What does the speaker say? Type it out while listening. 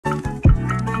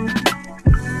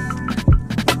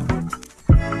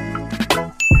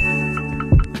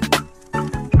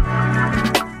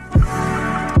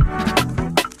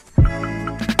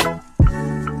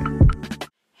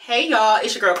Hey y'all,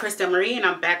 it's your girl Krista Marie and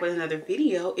I'm back with another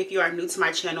video. If you are new to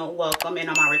my channel, welcome, and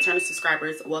on my returning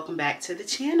subscribers, welcome back to the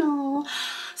channel.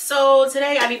 So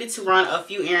today I needed to run a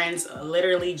few errands,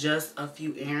 literally just a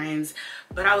few errands,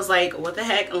 but I was like, what the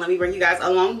heck, let me bring you guys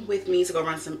along with me to go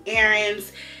run some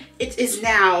errands. It is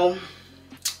now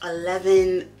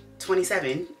 11:27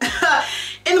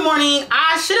 in the morning.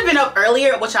 I should have been up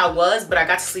earlier, which I was, but I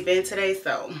got to sleep in today,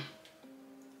 so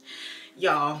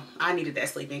y'all, I needed that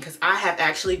sleep in because I have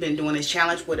actually been doing this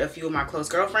challenge with a few of my close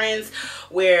girlfriends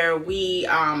where we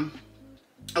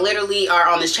literally are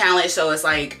on this challenge. So it's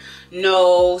like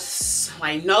no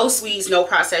sweets, no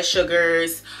processed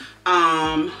sugars,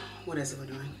 what is it we're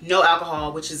doing, no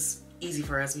alcohol, which is easy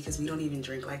for us because we don't even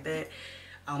drink like that.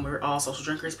 We're all social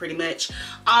drinkers pretty much.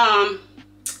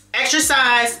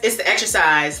 Exercise, it's the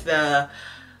exercise at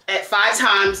 5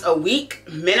 times a week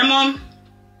minimum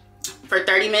for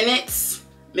 30 minutes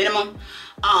minimum.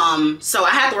 So I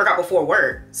have to work out before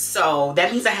work, so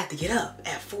that means I have to get up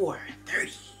at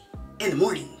 4:30 in the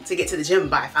morning to get to the gym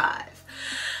by 5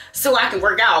 so I can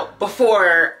work out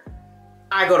before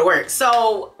I go to work.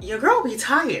 So your girl be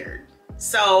tired,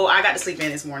 so I got to sleep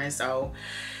in this morning, so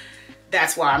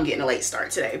that's why I'm getting a late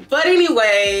start today. But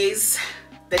anyways,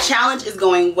 the challenge is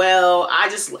going well. I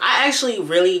actually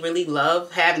really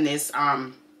love having this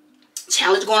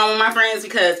challenge going on with my friends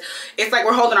because it's like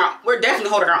we're definitely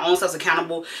holding our own selves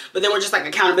accountable, but then we're just like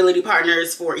accountability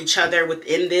partners for each other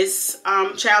within this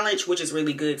challenge, which is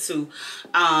really good too.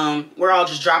 We're all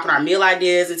just dropping our meal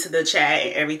ideas into the chat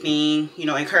and everything, you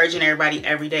know, encouraging everybody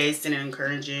every day, sending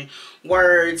encouraging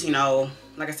words, you know,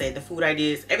 like I said, the food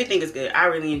ideas, everything is good. I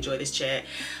really enjoy this chat,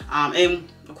 and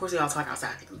of course we all talk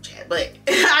outside the group chat, but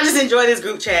I just enjoy this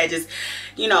group chat, just,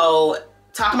 you know,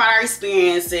 talking about our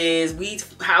experiences,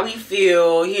 how we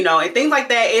feel, you know, and things like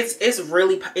that. It's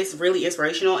really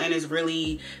inspirational and it's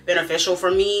really beneficial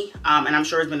for me, and I'm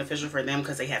sure it's beneficial for them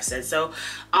because they have said so.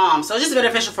 So it's just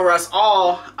beneficial for us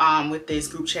all with this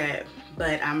group chat.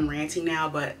 But I'm ranting now,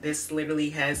 but this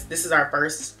is our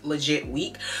first legit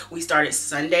week. We started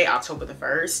Sunday, October the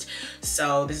 1st,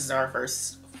 so this is our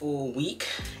first full week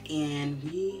and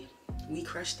we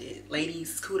crushed it.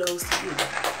 Ladies, kudos to you.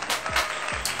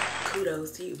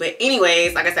 Kudos to you. But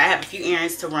anyways, like I said, I have a few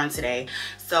errands to run today,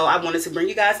 so I wanted to bring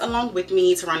you guys along with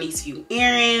me to run these few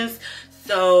errands.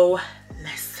 So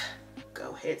let's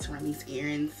go ahead to run these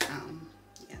errands.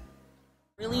 Yeah,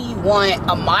 really want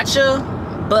a matcha,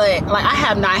 but like I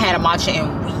have not had a matcha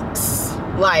in weeks.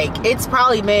 Like it's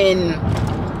probably been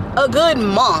a good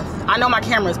month. I know my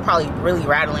camera is probably really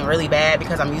rattling really bad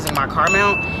because I'm using my car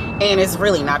mount and it's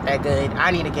really not that good.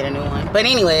 I need to get a new one. But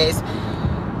anyways,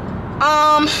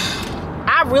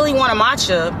 I really want a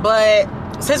matcha, but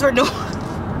since we're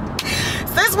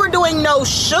doing no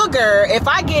sugar, if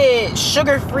I get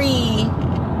sugar-free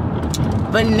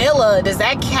vanilla, does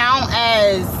that count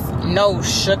as no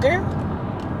sugar?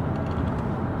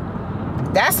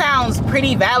 That sounds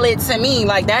pretty valid to me.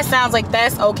 Like that sounds like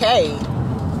that's okay.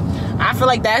 I feel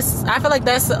like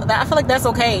that's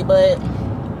okay, but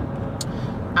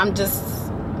I'm just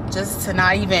to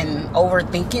not even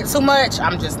overthink it too much,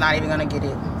 I'm just not even gonna get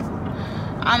it.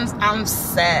 I'm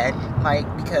sad, like,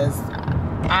 because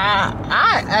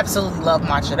I absolutely love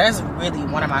matcha. That's really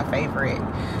one of my favorite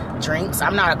drinks.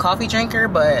 I'm not a coffee drinker,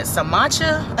 but some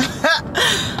matcha,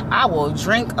 I will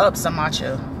drink up some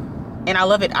matcha, and I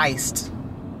love it iced.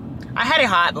 I had it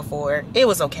hot before, it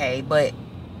was okay, but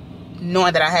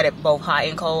knowing that I had it both hot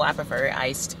and cold, I prefer it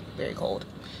iced, very cold.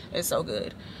 It's so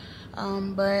good.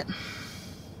 But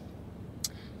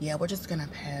yeah, we're just gonna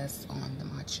pass on the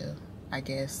matcha, I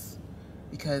guess,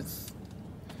 because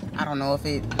I don't know if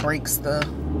it breaks the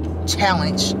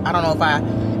challenge. I don't know if I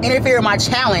interfere with my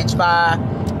challenge by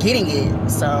getting it,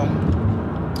 so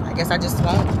I guess I just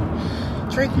won't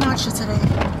drink matcha today.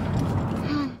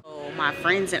 So my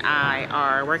friends and I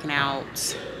are working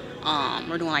out.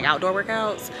 We're doing like outdoor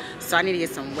workouts, so I need to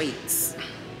get some weights.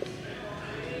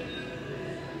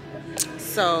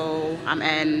 So I'm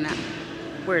in,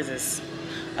 where is this?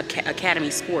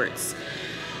 Academy Sports.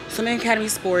 So I'm in Academy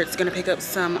Sports, gonna pick up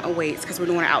some weights because we're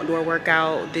doing an outdoor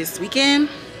workout this weekend.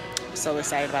 So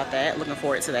excited about that, looking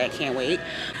forward to that, can't wait.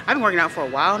 I've been working out for a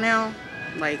while now,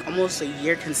 like almost a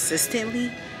year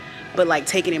consistently, but like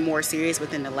taking it more serious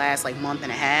within the last like month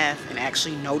and a half and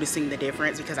actually noticing the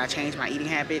difference because I changed my eating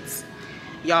habits.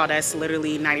 Y'all, that's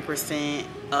literally 90%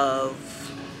 of,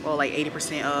 well, like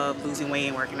 80% of losing weight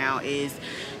and working out is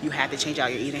you have to change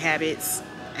out your eating habits.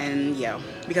 And yeah,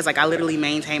 because like I literally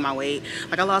maintained my weight.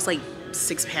 Like I lost like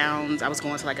 6 pounds. I was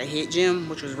going to like a HIIT gym,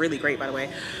 which was really great by the way,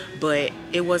 but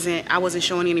I wasn't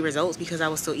showing any results because I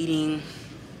was still eating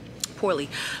poorly.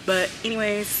 But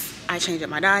anyways, I changed up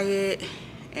my diet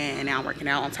and now I'm working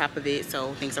out on top of it,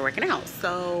 so things are working out.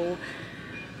 So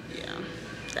yeah,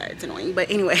 that's annoying, but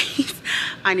anyways,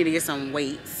 I need to get some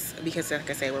weights because like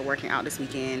I said, we're working out this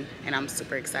weekend and I'm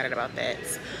super excited about that.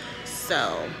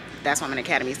 So that's why I'm in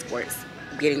Academy Sports,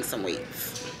 getting some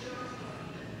weights.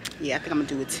 Yeah, I think I'm gonna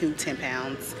do 2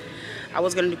 10-pounds. I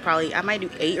was gonna do probably, I might do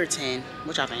 8 or 10,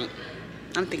 which I think.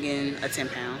 I'm thinking a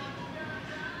 10-pound,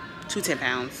 2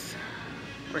 10-pounds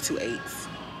or 2 8s.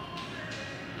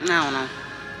 I don't know.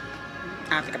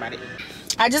 I'll think about it.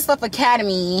 I just left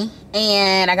Academy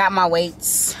and I got my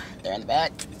weights. They're in the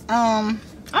back. I'm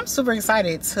super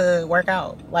excited to work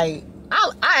out. Like,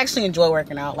 I actually enjoy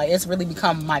working out. Like, it's really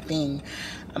become my thing.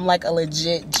 I'm like a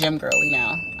legit gym girly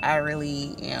now. I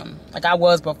really am. Like, I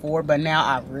was before, but now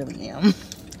I really am.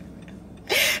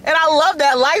 And I love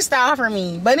that lifestyle for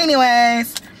me. But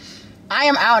anyways, I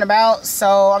am out and about,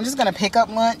 so I'm just gonna pick up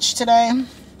lunch today.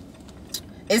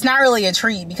 It's not really a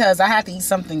treat because I have to eat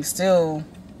something still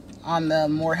on the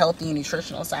more healthy and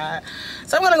nutritional side.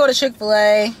 So I'm gonna go to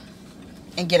Chick-fil-A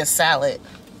and get a salad.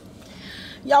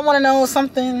 Y'all wanna know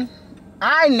something?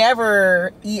 I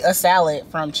never eat a salad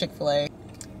from Chick-fil-A.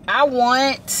 I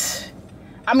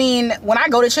mean, when I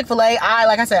go to Chick-fil-A,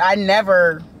 like I said, I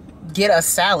never get a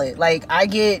salad. Like, I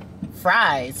get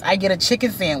fries, I get a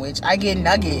chicken sandwich, I get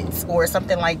nuggets or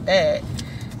something like that.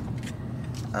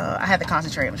 I had to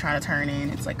concentrate. I'm trying to turn in.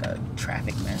 It's like a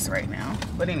traffic mess right now.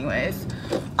 But anyways,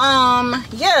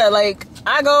 yeah, like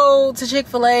I go to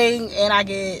Chick-fil-A and I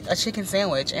get a chicken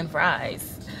sandwich and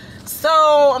fries. So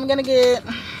I'm gonna get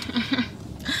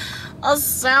a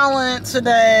salad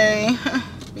today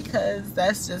because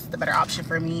that's just the better option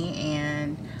for me,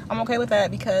 and I'm okay with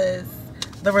that because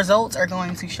the results are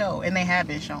going to show, and they have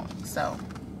been showing. So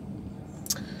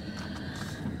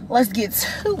let's get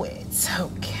to it.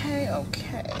 Okay.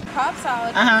 Cobb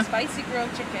salad, spicy grilled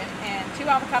chicken, and 2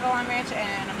 avocado lime ranch,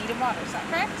 and a medium water. Is that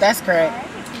correct? That's correct. All right,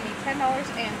 it's going to be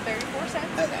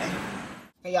 $10.34. Okay.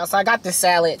 Hey y'all, so I got this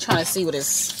salad, trying to see what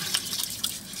it's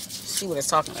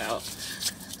talking about.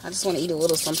 I just want to eat a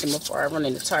little something before I run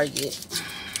into Target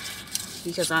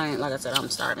because like I said, I'm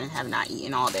starving, have not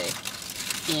eaten all day,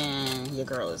 and your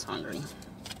girl is hungry.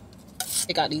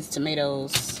 They got these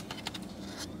tomatoes.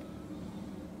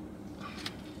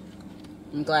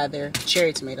 I'm glad they're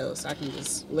cherry tomatoes, so I can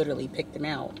just literally pick them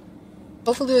out.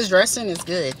 Hopefully this dressing is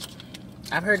good.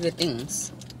 I've heard good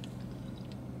things.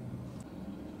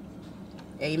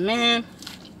 Amen.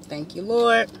 Thank you,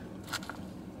 Lord.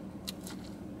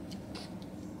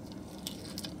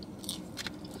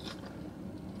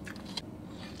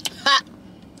 Ha!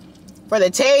 For the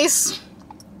taste,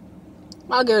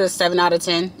 I'll give it a 7 out of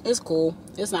 10. It's cool.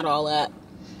 It's not all that,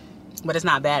 but it's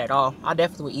not bad at all. I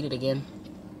definitely would eat it again.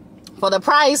 For the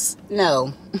price,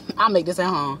 no. I'll make this at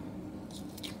home.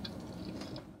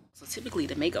 So typically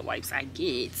the makeup wipes I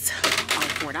get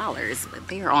are $4, but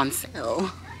they are on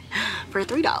sale for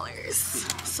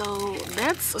 $3. So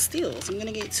that's a steal. So I'm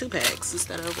gonna get 2 packs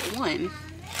instead of 1.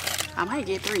 I might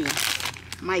get 3.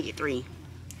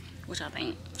 What y'all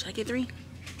think? Should I get 3?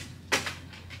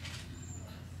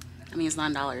 I mean, it's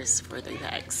 $9 for 3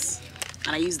 packs.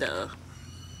 And I use the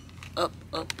Up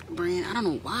brand. I don't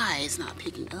know why it's not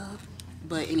picking up,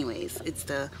 but anyways, it's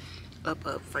the Up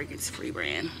fragrance free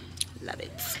brand. Love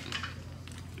it.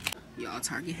 Y'all,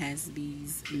 Target has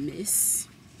these mists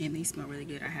and they smell really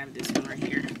good. I have this one right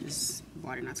here. Just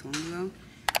bought it not too long ago.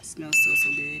 It smells so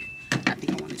good. I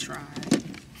think I want to try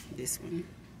this one,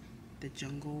 the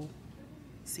Jungle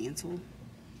Santal.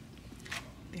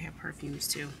 They have perfumes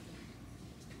too.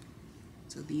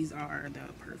 So these are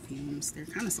the perfumes. They're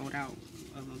kind of sold out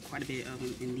of quite a bit of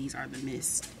them, and these are the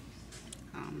mists.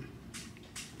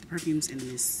 The perfumes and the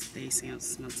mists, they smell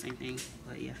the same thing,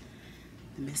 but yeah,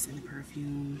 the mist and the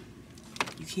perfume.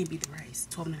 You can't beat the price.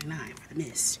 $12.99 for the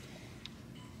mist.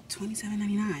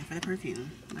 $27.99 for the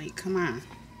perfume. Like, come on.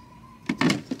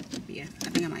 But yeah, I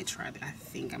think I might try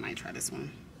this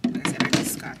one. Like I said, I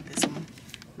just got this one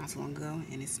not so long ago,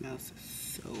 and it smells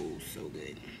so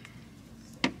good.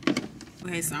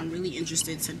 Okay, so I'm really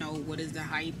interested to know what is the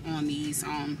hype on these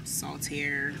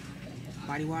Saltaire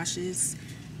body washes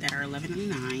that are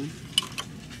 $11.99,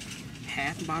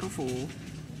 half bottle full.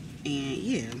 And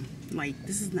yeah, like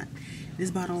this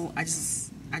bottle, I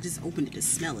just opened it to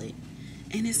smell it,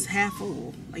 and it's half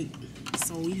full. Like,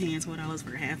 so you paying $12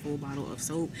 for a half full bottle of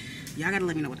soap? Y'all gotta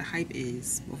let me know what the hype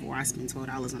is before I spend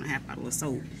 $12 on a half bottle of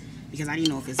soap, because I didn't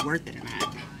know if it's worth it or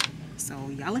not. So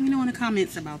y'all let me know in the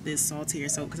comments about this Saltaire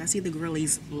soap, because I see the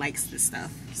girlies likes this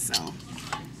stuff. So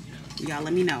y'all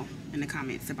let me know in the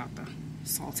comments about the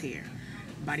Saltaire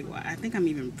body wash. I think I'm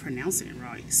even pronouncing it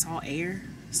right. Saltaire.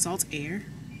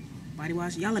 body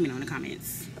wash? Y'all let me know in the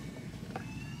comments.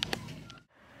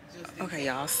 Okay,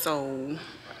 y'all, so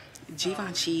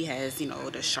Givenchy has, you know,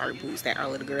 the shark boots that our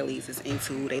little girlies is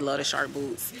into. They love the shark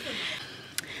boots.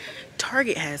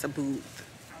 Target has a boot,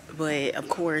 but of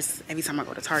course, every time I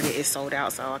go to Target, it's sold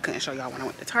out, so I couldn't show y'all when I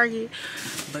went to Target.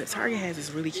 But Target has this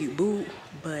really cute boot,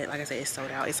 but like I said, it's sold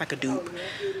out. It's like a dupe.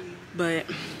 But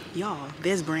y'all,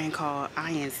 this brand called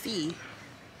INC,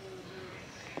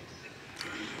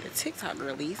 the TikTok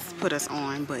girlies put us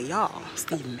on, but y'all,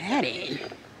 Steve Madden.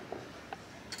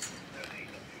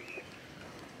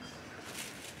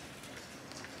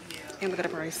 And look at the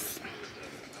price.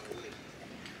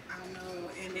 I don't know,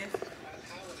 and this.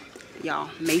 Y'all,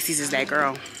 Macy's is that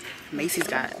girl. Macy's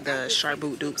got the shark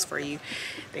boot dupes for you.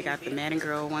 They got the Madden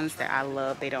Girl ones that I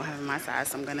love. They don't have in my size,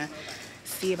 so I'm gonna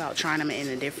see about trying them in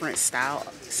a different style.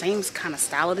 Same kind of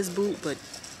style of this boot, but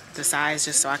the size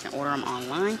just so I can order them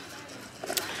online.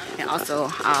 And also,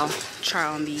 I'll try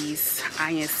on these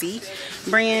INC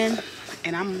brand,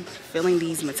 and I'm feeling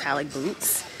these metallic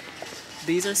boots.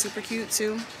 These are super cute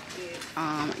too.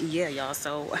 Yeah, y'all,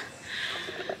 so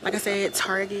like I said,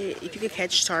 Target, if you could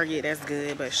catch Target, that's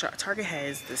good, but Target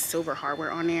has the silver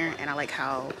hardware on there, and I like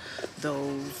how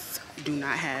those do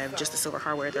not have just the silver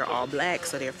hardware. They're all black,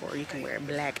 so therefore you can wear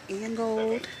black and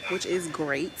gold, which is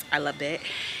great. I love that.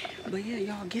 But yeah,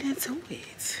 y'all, get into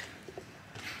it.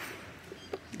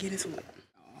 Get into it.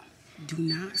 Do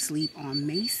not sleep on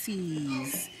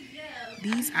Macy's.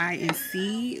 These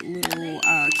INC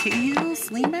little kitten heels,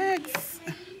 slingbacks.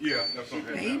 Yeah, that's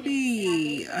okay.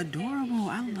 Baby,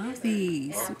 adorable. I love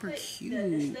these. Super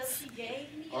cute.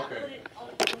 Okay.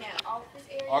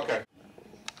 Okay.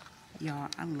 Y'all,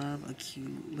 I love a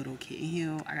cute little kitten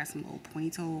heel. I got some little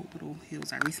pointy-toe little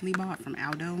heels I recently bought from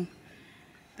Aldo.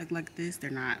 Look like this.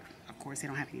 They're not, of course, they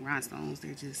don't have any rhinestones.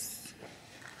 They're just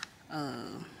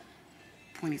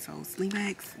pointy-toe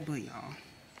slingbacks. But y'all,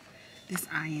 this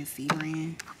INC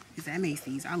brand is at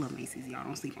Macy's. I love Macy's. Y'all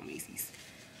don't sleep on Macy's.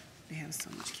 They have so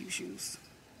much cute shoes.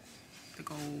 The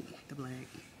gold, the black,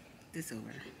 the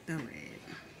silver, the red.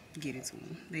 Get into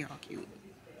them. They all cute.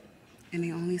 And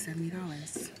they only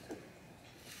 $70.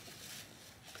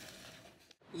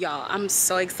 Y'all, I'm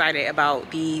so excited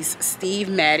about these Steve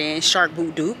Madden shark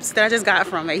boot dupes that I just got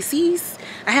from Macy's.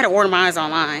 I had to order mine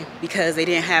online because they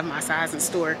didn't have my size in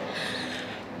store.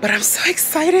 But I'm so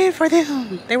excited for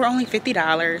them. They were only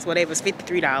 $50. Well, they was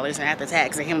 $53, and after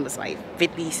tax, and him was like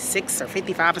 56 or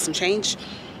 55 and some change,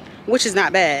 which is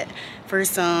not bad for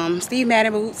some Steve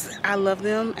Madden boots. I love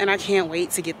them, and I can't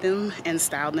wait to get them and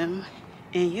style them.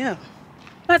 And yeah,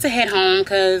 I'm about to head home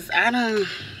because I done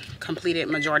completed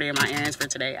majority of my errands for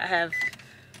today.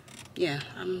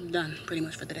 I'm done pretty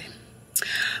much for today.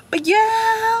 But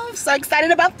yeah, I'm so excited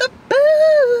about the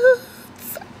boots.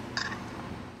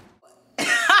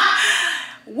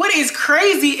 What is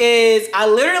crazy is I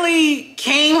literally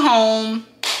came home,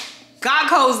 got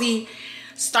cozy,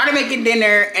 started making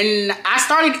dinner, and I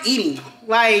started eating.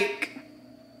 Like,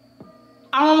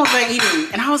 I'm almost done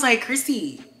eating. And I was like,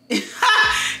 Chrissy,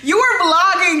 you were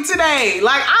vlogging today.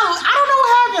 Like, I don't know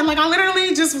what happened. Like, I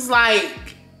literally just was like,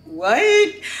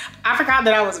 what? I forgot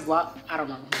that I was vlogging. I don't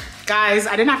know. Guys,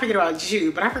 I did not forget about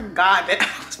you, but I forgot that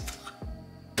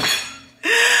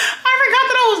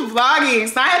I was vlogging,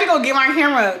 so I had to go get my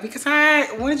camera because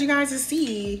I wanted you guys to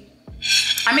see.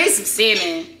 I made some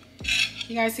salmon.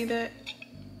 You guys see that?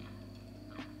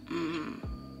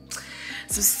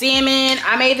 Some salmon.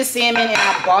 I made the salmon and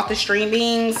I bought the string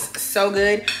beans. So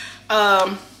good.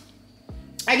 I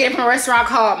get it from a restaurant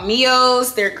called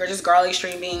Mio's. They're just garlic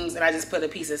string beans, and I just put a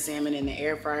piece of salmon in the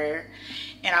air fryer,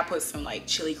 and I put some like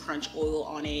chili crunch oil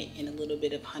on it and a little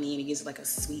bit of honey, and it gives it like a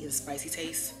sweet and spicy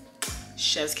taste.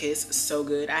 Chef's kiss, so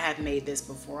good. I have made this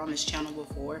before on this channel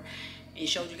before and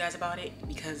showed you guys about it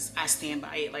because I stand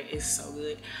by it. Like, it's so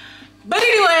good. But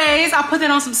anyways, I put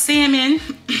that on some salmon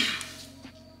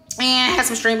and had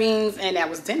some string beans, and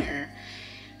that was dinner.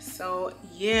 So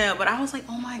yeah, but I was like,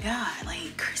 oh my god,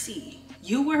 like, Chrissy,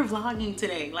 you were vlogging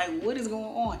today. Like, what is going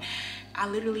on? I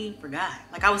literally forgot.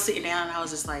 Like, I was sitting down and I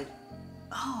was just like,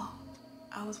 oh,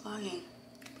 I was vlogging.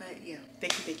 But yeah,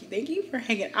 thank you for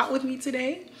hanging out with me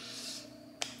today.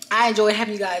 I enjoyed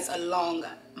having you guys along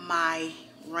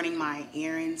running my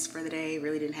errands for the day.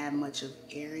 Really didn't have much of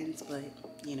errands, but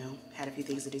you know, had a few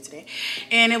things to do today.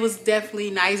 And it was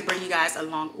definitely nice bringing you guys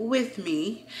along with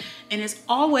me. And as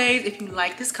always, if you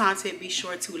like this content, be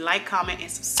sure to like, comment,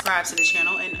 and subscribe to the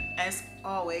channel. And as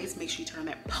always, make sure you turn on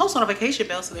that post notification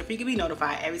bell so that you can be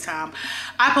notified every time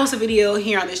I post a video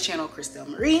here on this channel, Christelle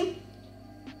Marie.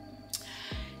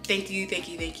 thank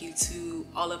you to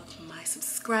all of my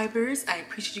subscribers. I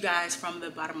appreciate you guys from the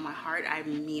bottom of my heart. I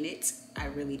mean it. I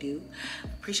really do.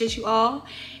 Appreciate you all.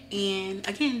 And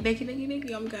again, thank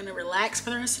you. I'm gonna relax for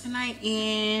the rest of the night.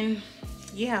 And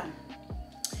yeah.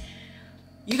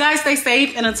 You guys stay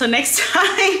safe, and until next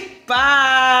time,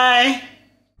 bye.